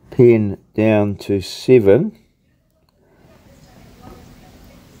pen down to 7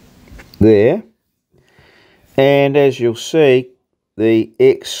 there. And as you'll see, the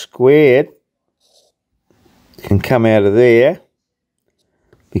x squared can come out of there,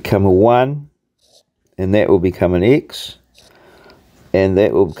 become a 1, and that will become an x, and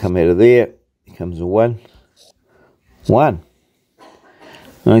that will come out of there, becomes a 1, 1.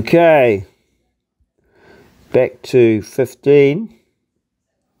 Okay, back to 15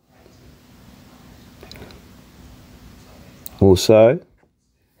 or so,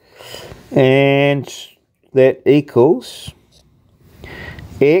 and that equals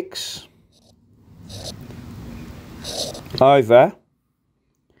x over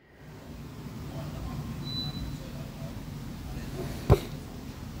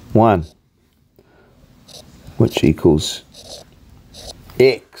one, which equals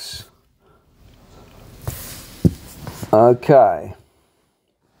x. Okay,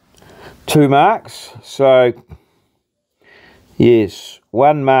 2 marks, so yes,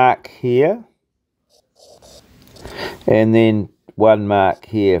 1 mark here, and then 1 mark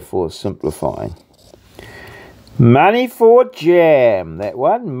here for simplifying. Money for jam, that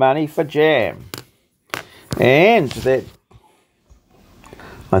one, money for jam. And that,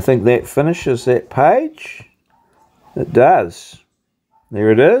 I think that finishes that page. It does. There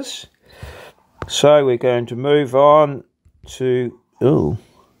it is. So we're going to move on to, oh,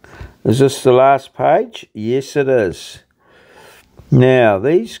 is this the last page? Yes, it is. Now,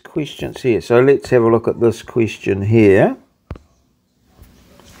 these questions here. So let's have a look at this question here.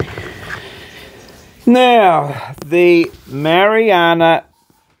 Now, the Mariana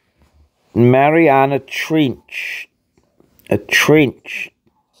Trench. A trench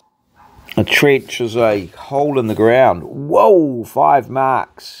is a hole in the ground. Whoa, 5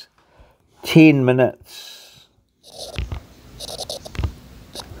 marks. 10 minutes.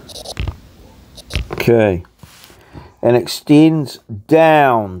 Okay. And extends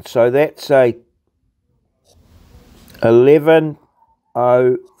down. So that's a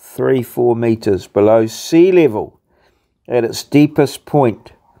 11,034 meters below sea level at its deepest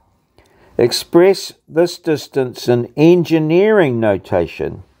point. Express this distance in engineering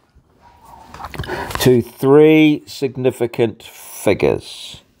notation to 3 significant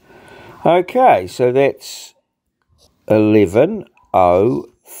figures. Okay, so that's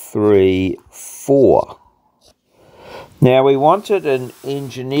 11,034. Now we want it in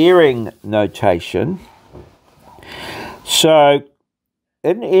engineering notation. So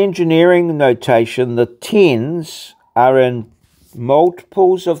in engineering notation, the tens are in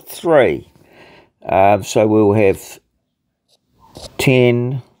multiples of 3. So we'll have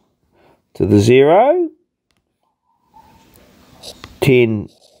 10 to the 0, 10,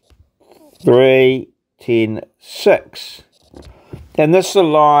 3, 10, 6. And this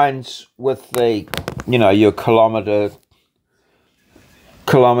aligns with the, you know, your kilometers,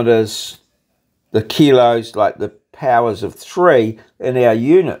 the kilos, like the powers of 3 in our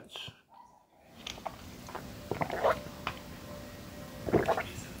units.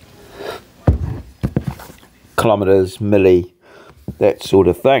 Kilometers, milli, that sort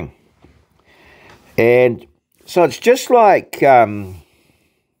of thing. And so it's just like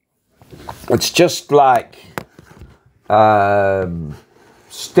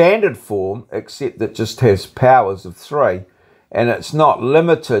standard form, except that just has powers of 3, and it's not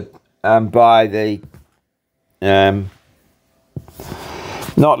limited by the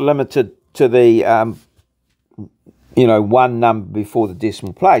not limited to the you know, 1 number before the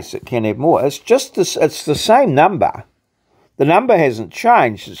decimal place. It can have more. It's just this. It's the same number. The number hasn't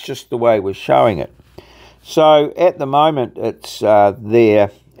changed. It's just the way we're showing it. So at the moment it's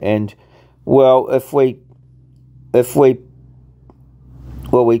there, and well, we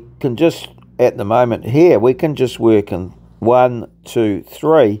can just, at the moment here, we can just work in 1, 2,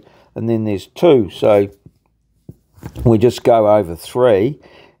 3, and then there's 2. So we just go over 3,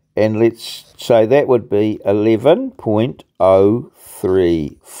 and let's say that would be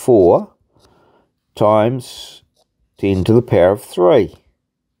 11.034 times 10 to the power of 3.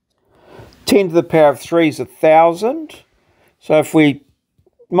 10 to the power of 3 is 1,000. So if we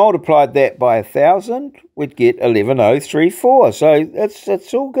multiplied that by 1,000, we'd get 11,034. So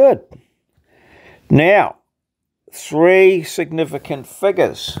that's all good. Now, 3 significant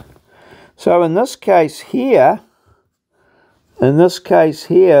figures. So in this case here, the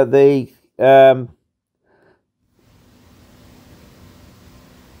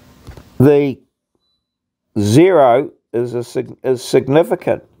 0 is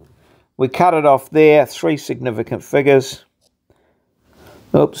significant. We cut it off there, 3 significant figures.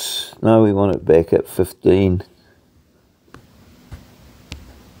 Oops, no, we want it back at 15.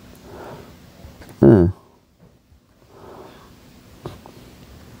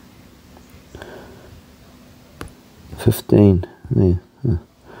 15, there,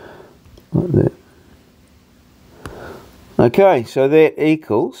 like that. Okay, so that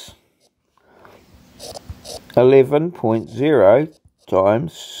equals 11.0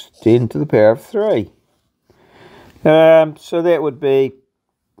 times 10 to the power of 3. So that would be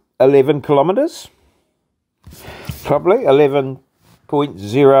 11 kilometres, probably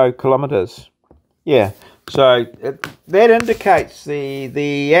 11.0 kilometres. Yeah, so that indicates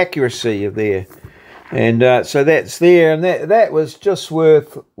the accuracy of there. And so that's there, and that was just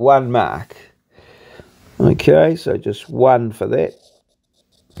worth 1 mark. Okay, so just 1 for that.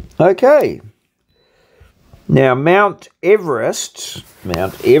 Okay. Now Mount Everest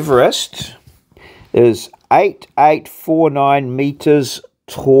is 8849 meters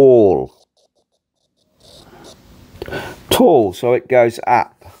tall. Tall, so it goes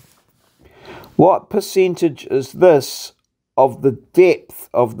up. What percentage is this of the depth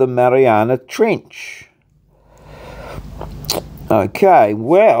of the Mariana Trench? Okay,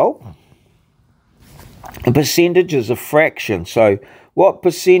 well, a percentage is a fraction. So what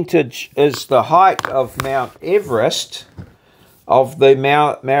percentage is the height of Mount Everest of the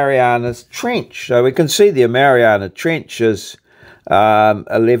Marianas Trench? So we can see the Mariana Trench is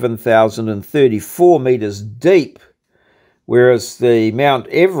 11,034 meters deep, whereas the Mount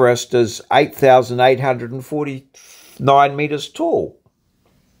Everest is 8,849 meters tall.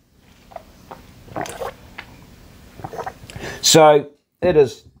 So it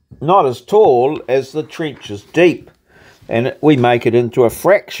is not as tall as the trench is deep, and we make it into a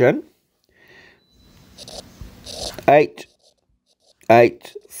fraction.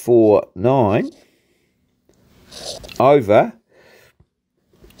 8,849 over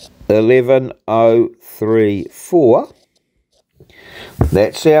 11,034.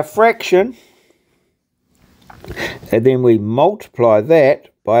 That's our fraction. And then we multiply that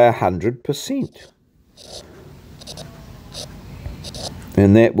by 100%.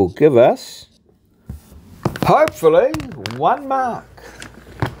 And that will give us, hopefully, 1 mark.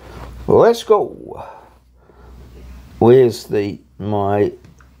 Well, let's go. Where's my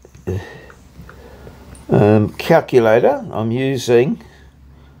calculator? I'm using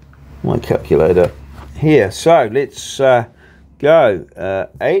my calculator here. So let's go.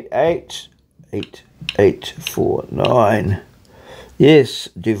 88,849. Yes,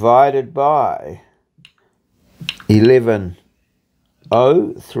 divided by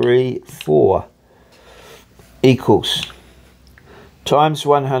 11,034 equals times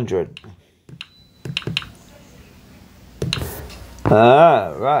 100.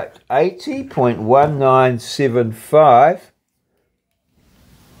 Right, 80.1975.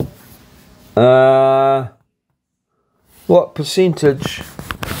 What percentage?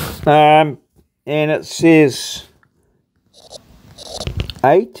 And it says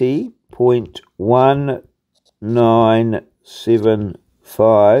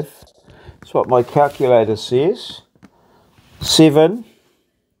 80.1975. That's what my calculator says.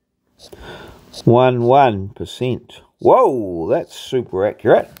 7.11%. Whoa, that's super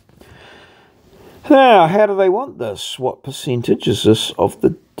accurate. Now, how do they want this? What percentage is this of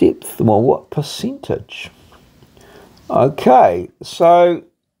the depth? Well, what percentage? Okay, so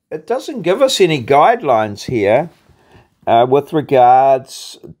it doesn't give us any guidelines here with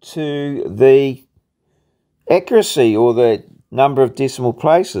regards to the accuracy or the number of decimal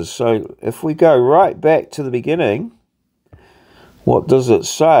places. So if we go right back to the beginning, what does it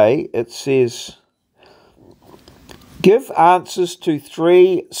say? It says, give answers to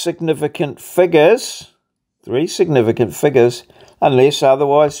 3 significant figures, unless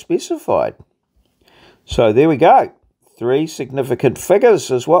otherwise specified. So there we go. 3 significant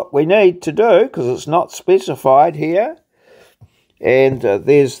figures is what we need to do because it's not specified here. And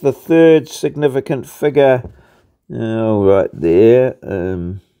there's the 3rd significant figure right there,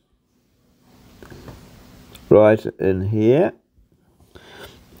 right in here.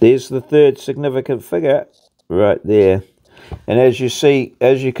 There's the 3rd significant figure right there. And as you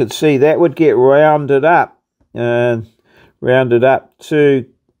can see, that would get rounded up to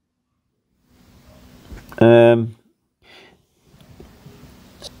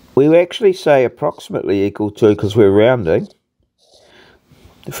We actually say approximately equal to, because we're rounding,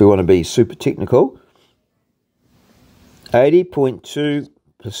 if we want to be super technical,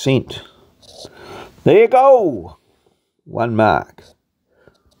 80.2%. There you go. 1 mark.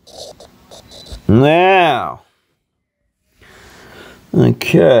 Now,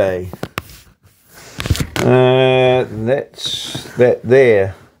 okay, that's that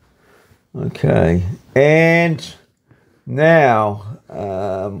there. Okay, and now,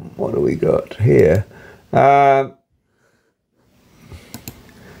 what do we got here?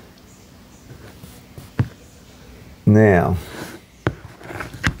 Now,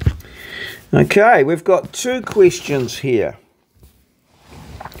 okay, we've got 2 questions here.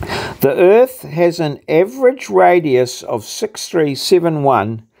 The Earth has an average radius of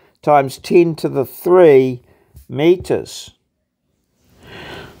 6371 times 10 to the 3 meters,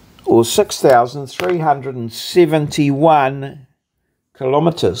 or 6,371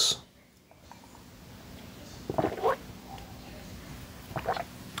 kilometers.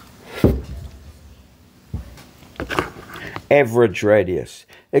 Average radius.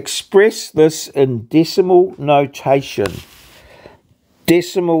 Express this in decimal notation.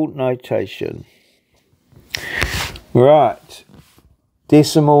 Decimal notation. Right.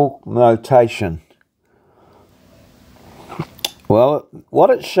 Decimal notation. Well, what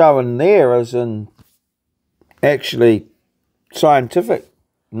it's showing there is in actually scientific.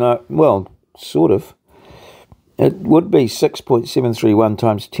 No, well, sort of. It would be 6.731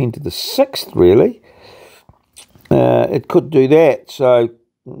 times 10 to the 6th, really. It could do that, so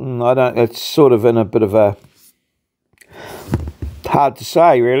I don't. It's sort of in a bit of a hard to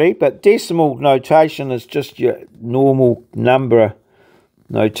say, really. But decimal notation is just your normal number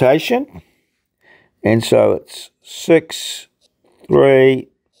notation, and so it's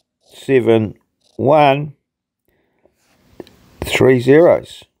 6371 3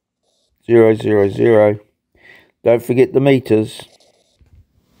 zeros 0 0 0. Don't forget the meters.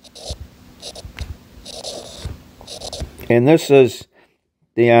 And this is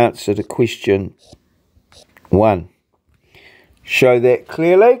the answer to question 1. Show that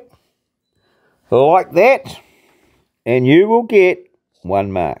clearly, like that, and you will get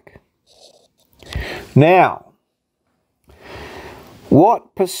 1 mark. Now,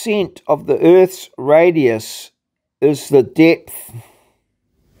 what percent of the Earth's radius is the depth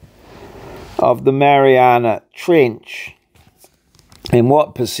of the Mariana Trench? And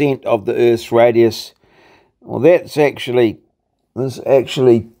what percent of the Earth's radius? Well, there's actually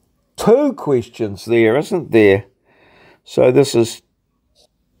 2 questions there, isn't there? So this is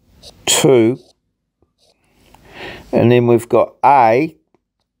 2. And then we've got A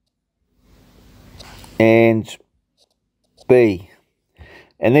and B.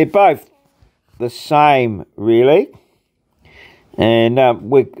 And they're both the same, really. And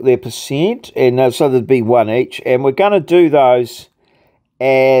they're percent, and so there'd be 1 each. And we're going to do those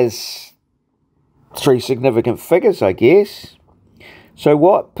as 3 significant figures, I guess. So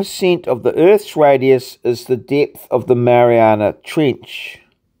what percent of the Earth's radius is the depth of the Mariana Trench?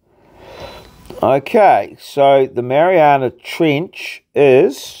 Okay, so the Mariana Trench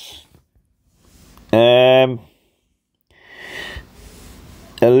is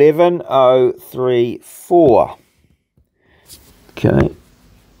 11,034. Okay, a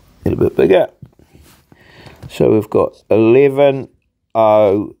little bit bigger. So we've got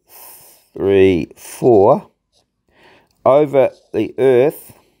 11,034 over the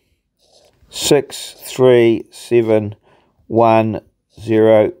Earth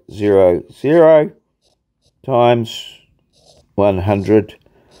 6371000 times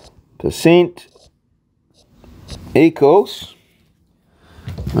 100% equals.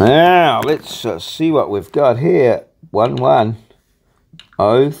 Now let's see what we've got here.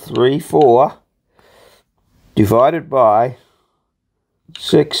 11,034 divided by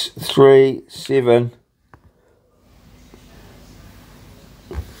 6371000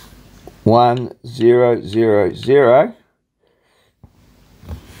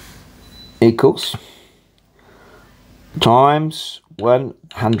 equals times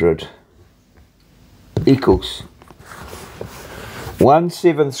 100 equals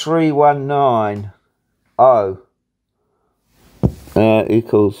 173,190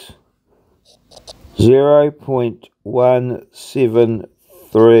 equals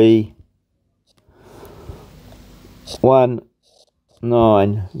 0.17319,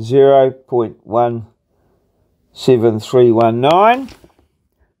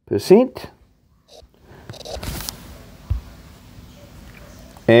 0.17319%.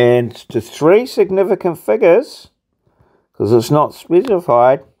 And to 3 significant figures, because it's not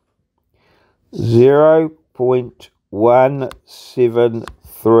specified,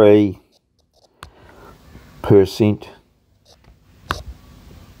 0.173%.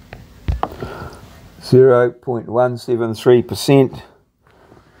 0.173%.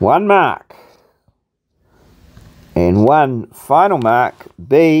 1 mark. And one final mark,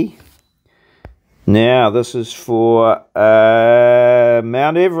 B. Now this is for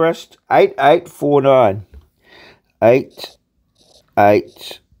Mount Everest, 8849.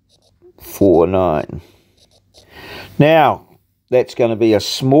 8849. Now, that's going to be a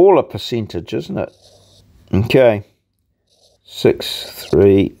smaller percentage, isn't it? Okay.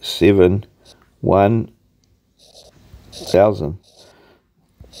 6371000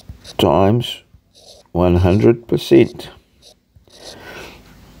 times 100%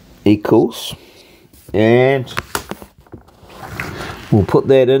 equals, and we'll put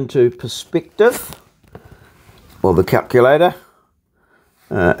that into perspective, or the calculator.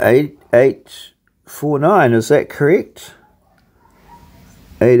 8849, is that correct?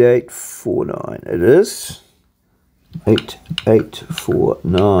 8849, it is.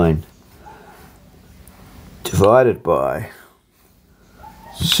 8849 divided by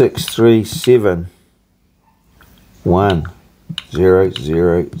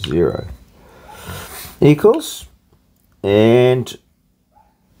 6371000 equals, and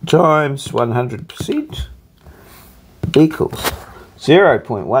times 100% equals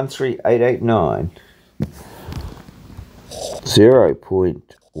 0.13889.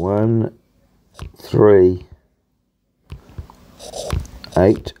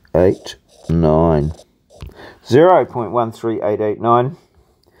 0.13889. 0.13889,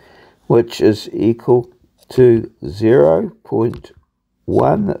 which is equal to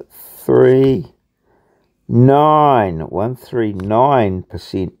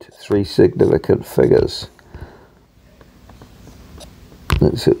 139%, 3 significant figures.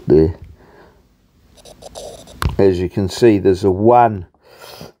 That's it there. As you can see, there's a 1,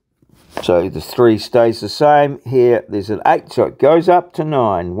 so the 3 stays the same. Here there's an 8, so it goes up to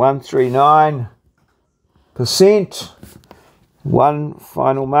 9. 139%. One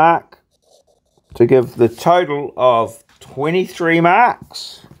final mark to give the total of 23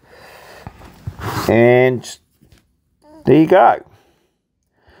 marks. And there you go.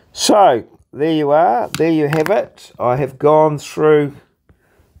 So there you are, there you have it. I have gone through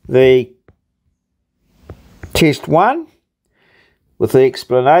the test 1 with the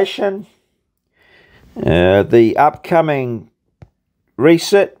explanation. The upcoming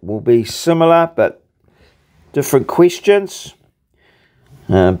reset will be similar but different questions.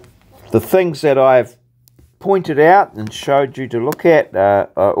 The things that I've pointed out and showed you to look at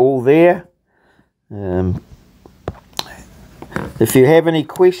are all there. If you have any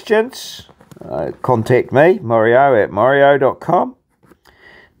questions, contact me, maurieo at maurieo.com.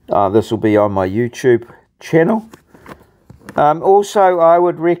 This will be on my YouTube channel. Also, I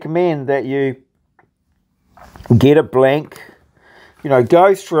would recommend that you get a blank,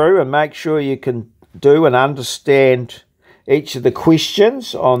 go through and make sure you can do and understand each of the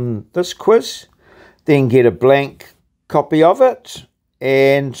questions on this quiz, then get a blank copy of it,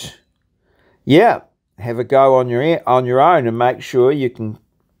 and yeah, have a go on your own and make sure you can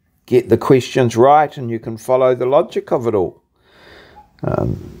get the questions right and you can follow the logic of it all.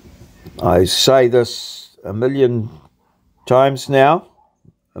 I say this a million times now,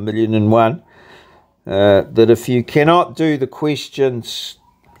 1,000,001, that if you cannot do the questions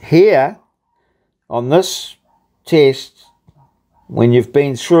here on this test, when you've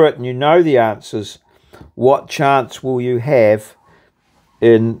been through it and you know the answers, what chance will you have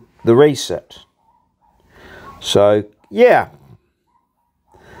in the reset? So, yeah,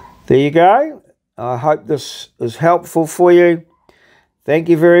 there you go. I hope this is helpful for you. Thank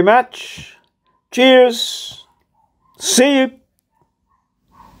you very much. Cheers. See you.